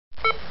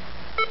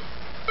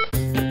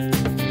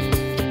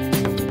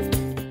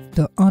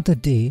The other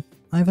day,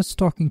 I was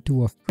talking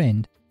to a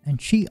friend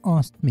and she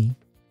asked me,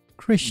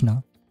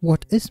 "Krishna,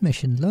 what is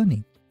machine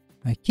learning?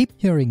 I keep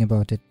hearing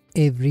about it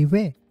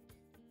everywhere."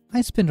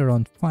 I spent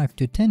around 5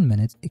 to 10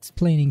 minutes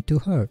explaining to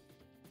her,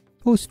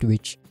 post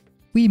which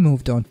we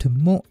moved on to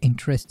more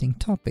interesting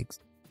topics.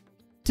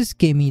 This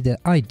gave me the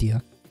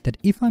idea that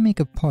if I make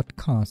a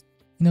podcast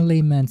in a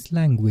layman's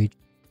language,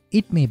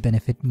 it may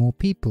benefit more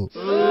people.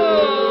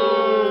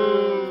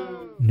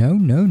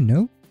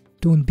 No,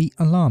 don't be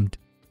alarmed.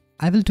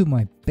 I will do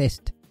my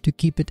best to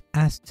keep it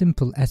as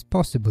simple as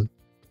possible,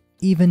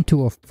 even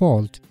to a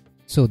fault,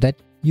 so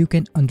that you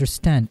can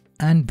understand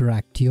and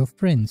brag to your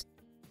friends.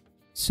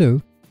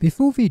 So,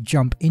 before we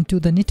jump into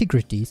the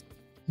nitty-gritties,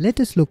 let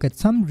us look at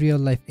some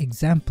real-life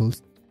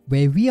examples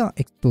where we are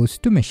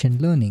exposed to machine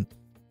learning.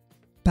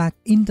 Back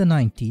in the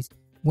 90s,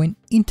 when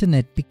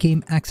internet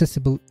became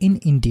accessible in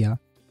India,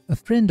 a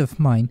friend of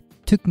mine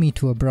took me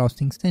to a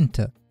browsing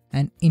center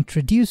and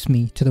introduced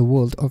me to the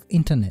world of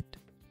internet.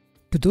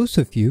 To those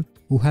of you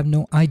who have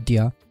no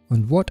idea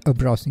on what a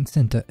browsing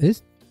center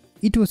is,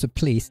 it was a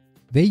place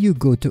where you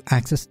go to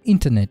access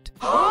internet.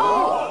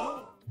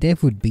 There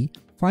would be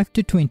 5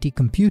 to 20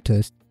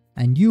 computers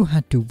and you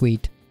had to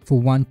wait for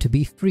one to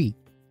be free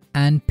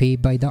and pay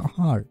by the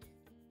hour.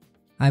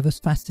 I was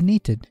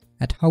fascinated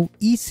at how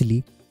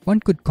easily one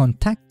could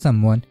contact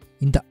someone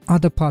in the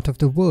other part of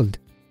the world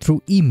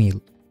through email.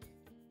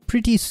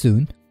 Pretty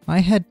soon, I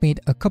had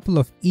made a couple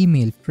of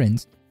email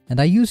friends and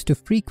I used to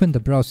frequent the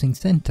browsing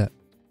center.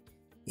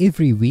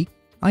 Every week,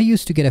 I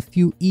used to get a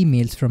few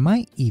emails from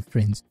my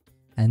e-friends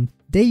and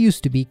there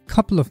used to be a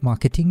couple of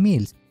marketing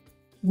mails.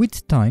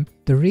 With time,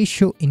 the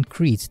ratio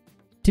increased,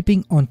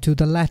 tipping onto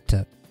the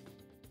latter.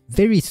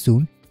 Very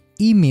soon,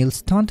 email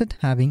started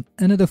having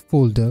another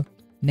folder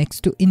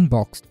next to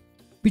inbox,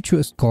 which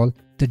was called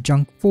the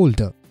junk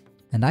folder,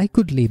 and I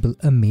could label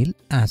a mail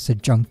as a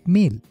junk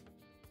mail.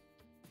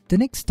 The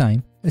next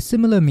time a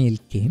similar mail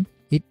came,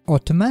 it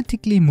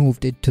automatically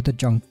moved it to the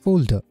junk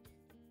folder.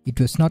 It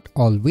was not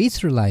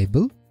always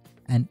reliable,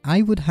 and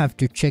I would have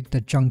to check the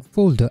junk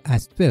folder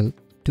as well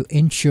to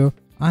ensure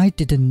I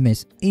didn't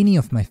miss any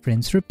of my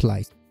friends'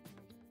 replies.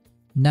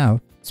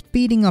 Now,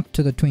 speeding up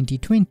to the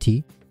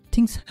 2020,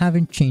 things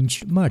haven't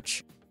changed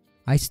much.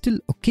 I still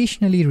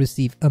occasionally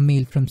receive a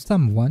mail from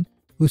someone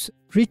whose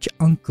rich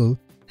uncle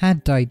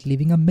had died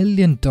leaving $1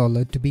 million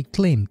to be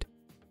claimed,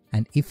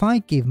 and if I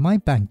gave my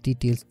bank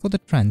details for the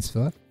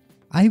transfer,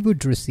 I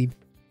would receive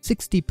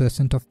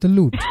 60% of the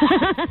loot.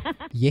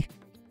 Yeah,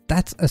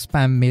 that's a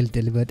spam mail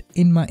delivered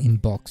in my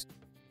inbox.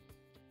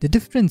 The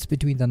difference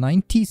between the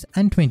 90s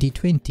and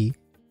 2020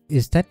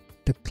 is that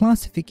the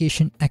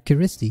classification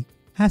accuracy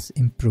has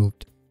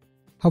improved.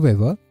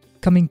 However,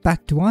 coming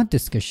back to our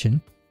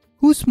discussion,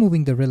 who's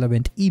moving the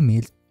relevant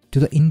emails to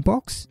the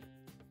inbox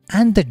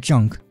and the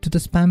junk to the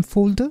spam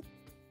folder?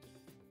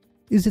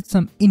 Is it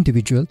some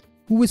individual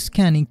who is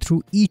scanning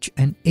through each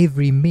and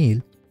every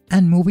mail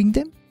and moving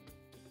them?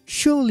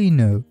 Surely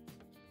no.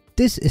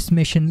 This is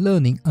machine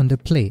learning under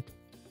play.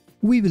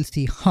 We will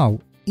see how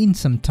in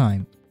some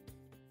time.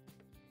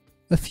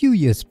 A few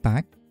years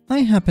back, I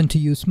happened to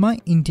use my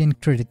Indian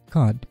credit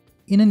card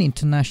in an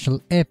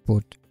international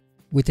airport.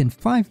 Within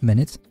 5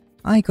 minutes,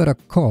 I got a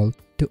call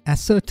to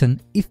ascertain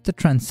if the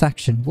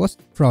transaction was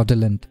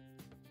fraudulent.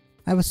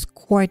 I was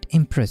quite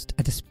impressed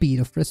at the speed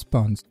of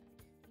response.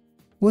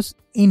 Was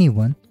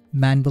anyone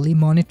manually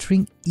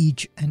monitoring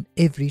each and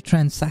every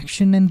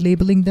transaction and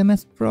labeling them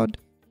as fraud?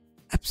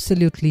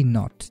 Absolutely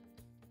not.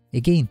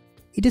 Again,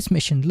 it is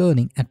machine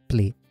learning at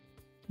play.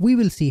 We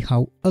will see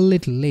how a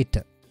little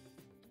later.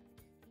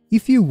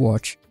 If you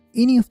watch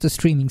any of the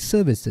streaming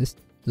services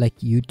like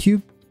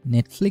YouTube,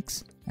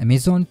 Netflix,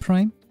 Amazon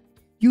Prime,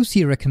 you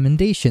see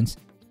recommendations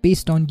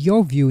based on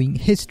your viewing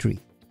history.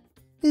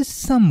 Is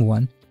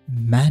someone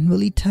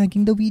manually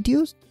tagging the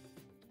videos?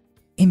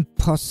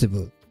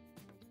 Impossible.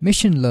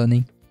 Machine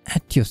learning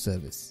at your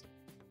service.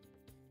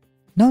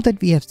 Now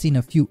that we have seen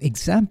a few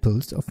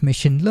examples of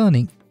machine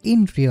learning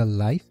in real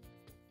life,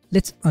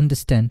 let's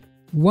understand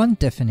one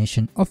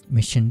definition of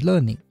machine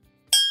learning.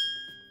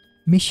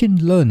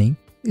 Machine learning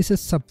is a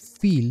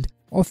subfield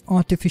of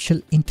artificial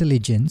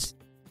intelligence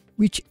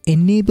which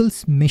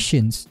enables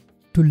machines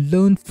to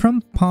learn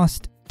from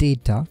past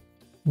data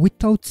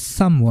without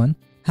someone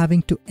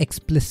having to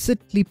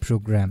explicitly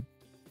program.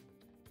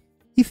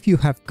 If you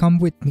have come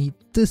with me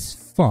this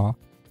far,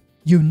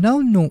 you now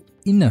know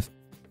enough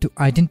to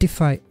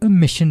identify a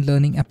machine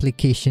learning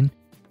application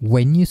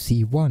when you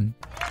see one.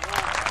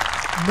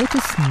 Let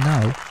us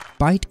now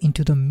bite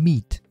into the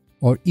meat,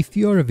 or if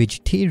you are a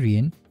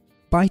vegetarian,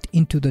 bite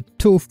into the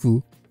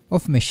tofu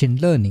of machine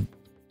learning.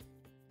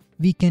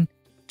 We can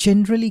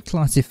generally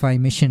classify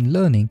machine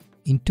learning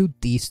into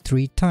these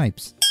 3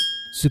 types: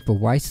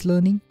 supervised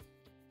learning,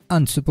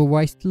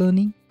 unsupervised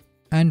learning,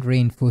 and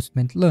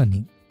reinforcement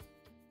learning.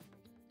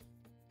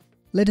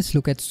 Let us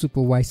look at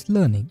supervised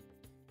learning.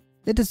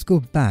 Let us go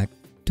back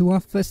to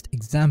our first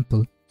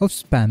example of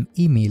spam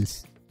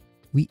emails.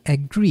 We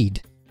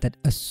agreed that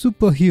a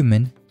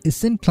superhuman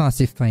isn't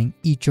classifying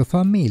each of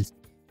our mails.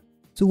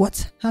 So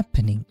what's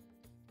happening?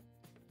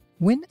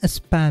 when a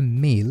spam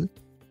mail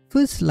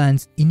first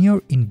lands in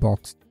your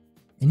inbox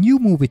and you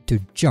move it to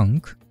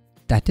junk,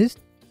 that is,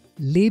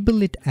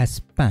 label it as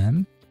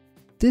spam,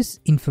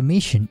 this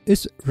information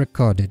is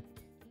recorded.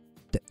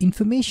 The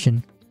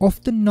information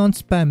of the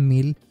non-spam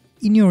mail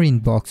in your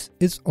inbox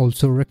is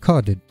also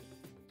recorded.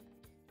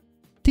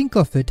 Think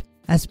of it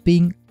as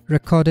being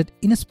recorded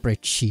in a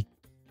spreadsheet,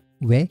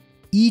 where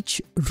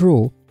each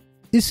row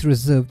is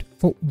reserved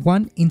for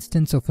one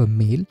instance of a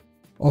mail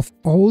of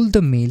all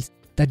the mails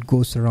that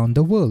goes around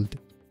the world.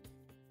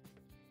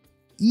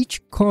 Each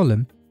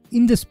column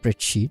in the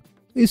spreadsheet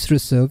is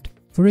reserved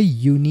for a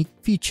unique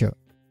feature.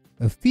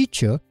 A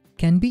feature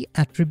can be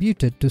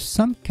attributed to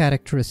some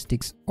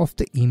characteristics of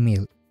the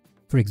email.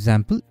 For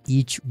example,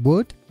 each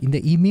word in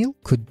the email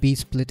could be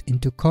split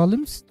into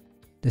columns,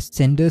 the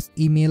sender's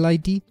email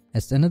ID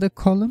as another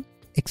column,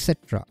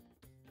 etc.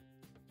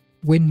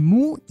 When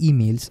more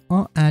emails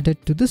are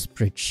added to the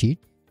spreadsheet,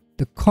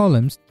 the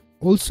columns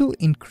also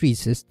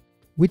increases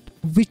with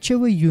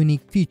whichever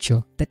unique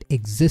feature that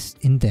exists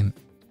in them.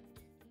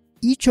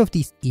 Each of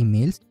these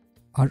emails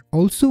are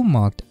also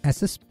marked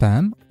as a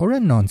spam or a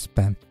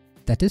non-spam,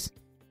 that is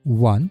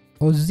 1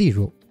 or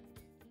 0.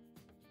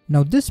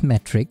 Now this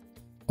metric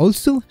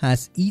also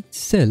has each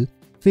cell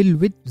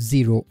filled with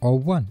 0 or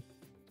 1.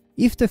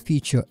 If the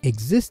feature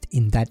exists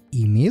in that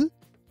email,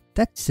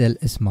 that cell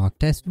is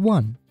marked as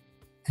 1,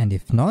 and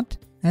if not,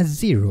 as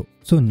 0.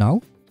 So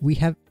now we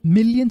have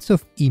millions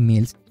of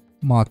emails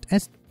marked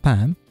as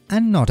spam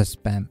and not a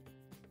spam,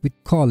 with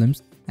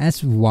columns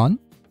as 1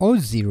 or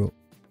 0.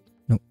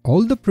 Now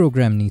all the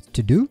program needs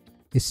to do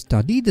is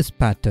study this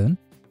pattern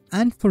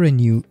and for a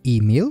new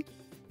email,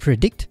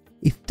 predict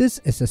if this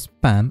is a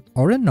spam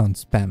or a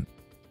non-spam.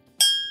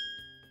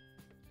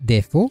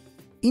 Therefore,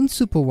 in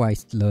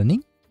supervised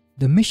learning,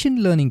 the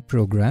machine learning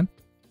program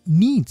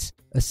needs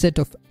a set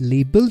of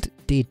labeled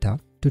data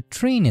to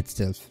train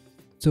itself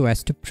so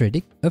as to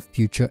predict a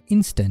future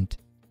instant.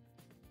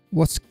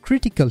 What's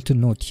critical to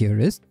note here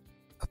is,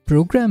 a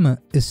programmer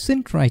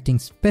isn't writing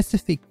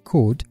specific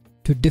code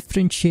to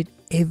differentiate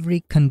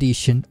every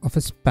condition of a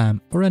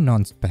spam or a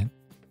non-spam.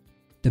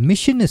 The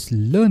machine is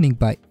learning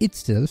by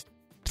itself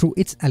through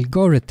its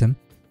algorithm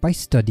by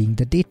studying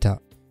the data.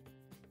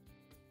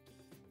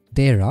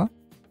 There are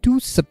two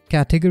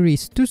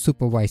subcategories to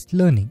supervised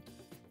learning: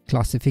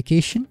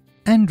 classification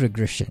and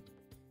regression.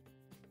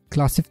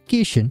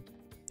 Classification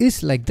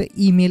is like the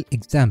email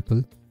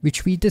example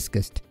which we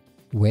discussed,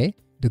 where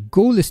the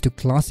goal is to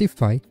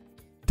classify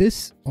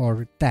this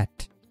or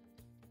that.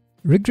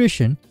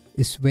 Regression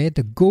is where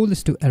the goal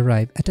is to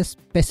arrive at a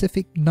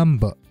specific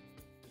number.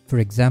 For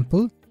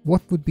example,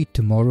 what would be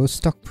tomorrow's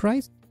stock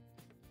price?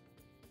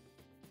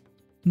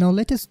 Now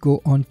let us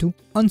go on to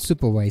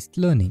unsupervised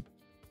learning.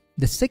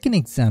 The second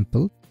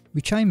example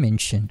which I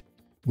mentioned,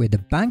 where the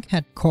bank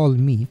had called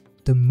me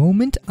the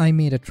moment I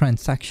made a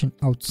transaction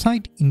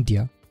outside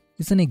India,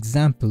 is an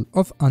example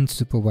of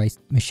unsupervised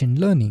machine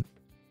learning.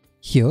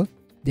 Here,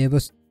 there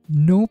was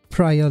no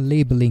prior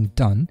labeling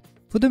done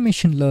for the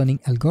machine learning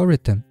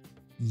algorithm.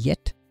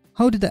 Yet,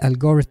 how did the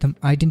algorithm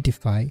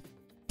identify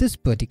this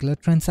particular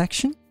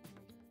transaction?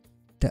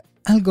 The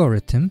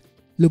algorithm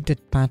looked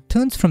at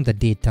patterns from the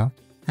data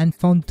and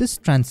found this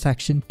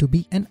transaction to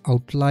be an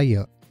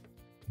outlier.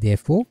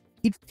 Therefore,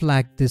 it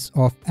flagged this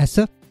off as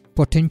a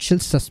potential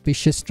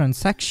suspicious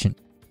transaction.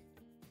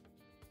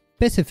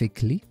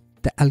 Specifically,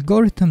 the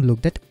algorithm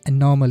looked at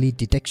anomaly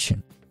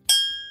detection.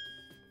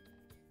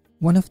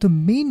 One of the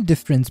main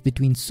differences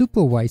between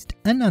supervised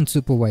and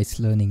unsupervised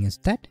learning is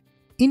that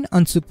in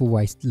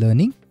unsupervised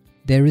learning,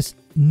 there is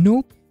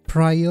no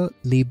prior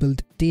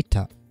labeled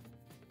data,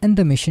 and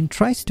the machine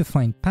tries to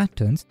find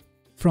patterns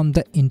from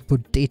the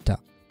input data.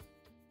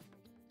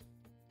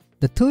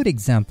 The third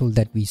example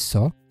that we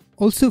saw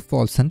also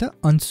falls under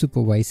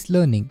unsupervised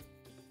learning.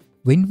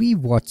 When we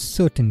watch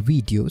certain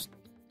videos,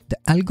 the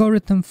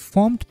algorithm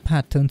formed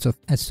patterns of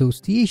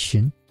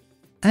association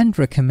and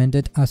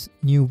recommended us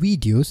new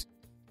videos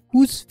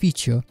whose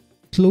feature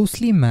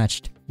closely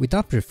matched with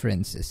our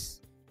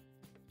preferences.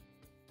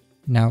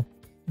 Now,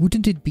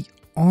 wouldn't it be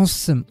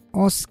awesome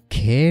or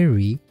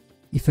scary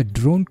if a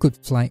drone could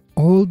fly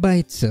all by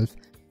itself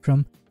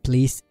from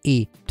place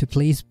A to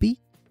place B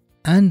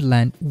and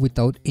land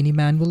without any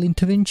manual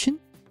intervention?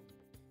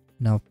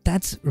 Now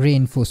that's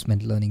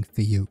reinforcement learning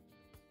for you.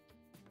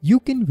 You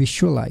can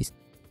visualize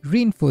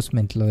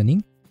reinforcement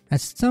learning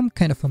as some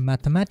kind of a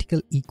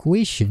mathematical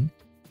equation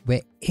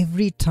where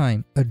every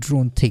time a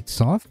drone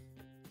takes off,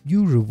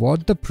 you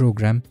reward the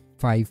program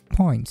 5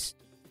 points,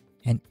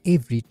 and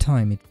every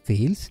time it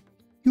fails,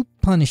 you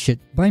punish it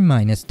by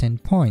 -10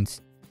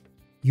 points.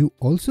 You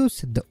also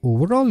set the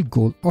overall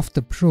goal of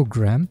the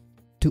program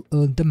to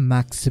earn the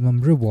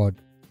maximum reward.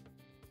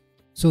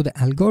 So the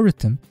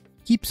algorithm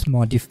keeps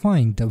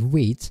modifying the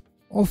weights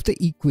of the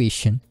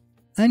equation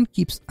and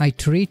keeps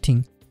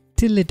iterating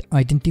till it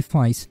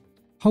identifies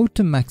how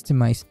to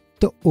maximize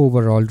the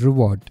overall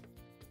reward.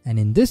 And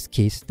in this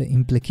case, the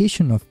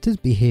implication of this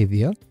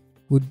behavior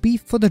would be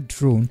for the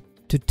drone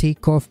to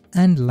take off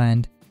and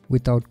land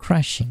without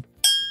crashing.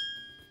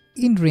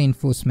 In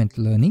reinforcement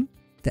learning,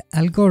 the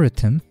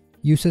algorithm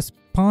uses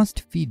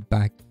past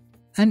feedback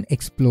and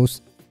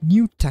explores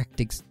new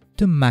tactics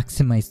to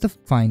maximize the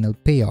final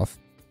payoff.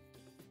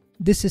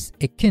 This is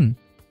akin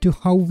to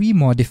how we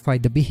modify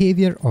the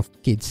behavior of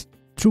kids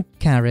through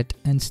carrot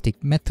and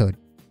stick method.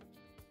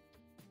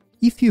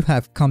 If you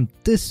have come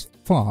this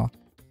far,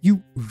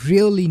 you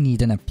really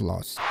need an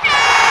applause.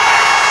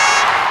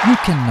 You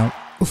can now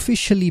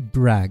officially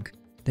brag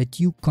that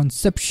you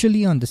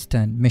conceptually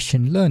understand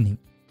machine learning.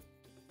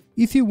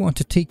 If you want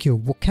to take your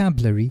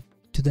vocabulary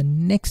to the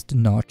next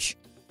notch,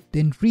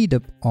 then read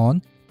up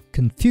on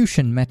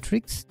confusion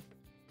metrics,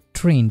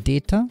 trained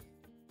data,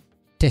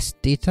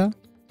 test data,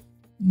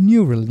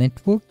 neural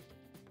network,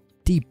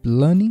 deep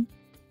learning,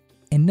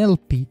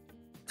 NLP,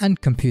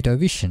 and computer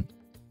vision.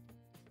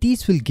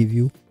 These will give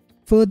you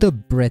further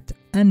breadth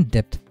and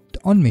depth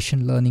on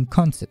machine learning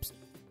concepts.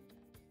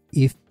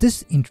 If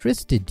this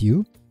interested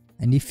you,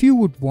 and if you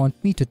would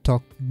want me to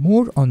talk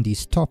more on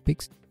these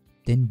topics,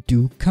 then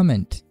do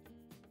comment.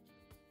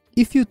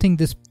 If you think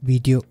this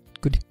video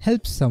could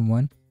help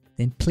someone,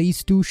 then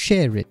please do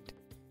share it.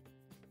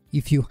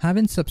 If you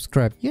haven't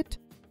subscribed yet,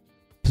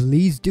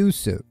 please do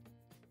so.